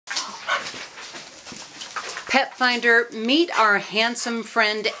Pet Finder, meet our handsome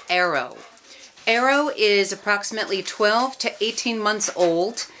friend Arrow. Arrow is approximately 12 to 18 months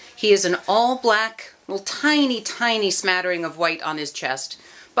old. He is an all-black, little tiny smattering of white on his chest,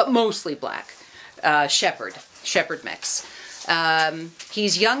 but mostly black. Shepherd mix.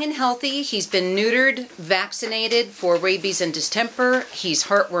 He's young and healthy. He's been neutered, vaccinated for rabies and distemper. He's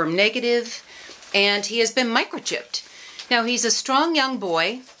heartworm negative, and he has been microchipped. Now, he's a strong young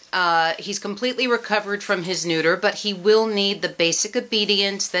boy. He's completely recovered from his neuter, but he will need the basic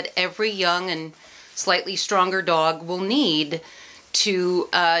obedience that every young and slightly stronger dog will need to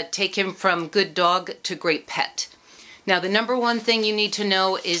take him from good dog to great pet. Now, the number one thing you need to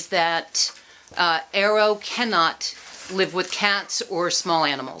know is that Arrow cannot live with cats or small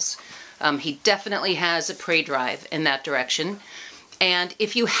animals. He definitely has a prey drive in that direction. And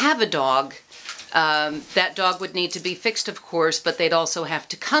if you have a dog, that dog would need to be fixed, of course, but they'd also have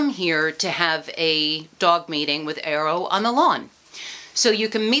to come here to have a dog meeting with Arrow on the lawn. So you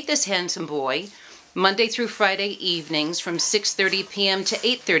can meet this handsome boy Monday through Friday evenings from 6:30 p.m. to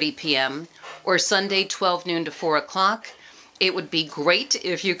 8:30 p.m. or Sunday 12 noon to 4 o'clock. It would be great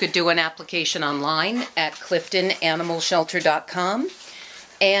if you could do an application online at CliftonAnimalShelter.com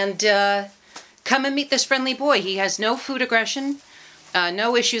and come and meet this friendly boy. He has no food aggression.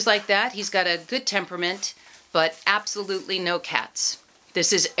 No issues like that. He's got a good temperament, but absolutely no cats.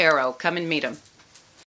 This is Arrow. Come and meet him.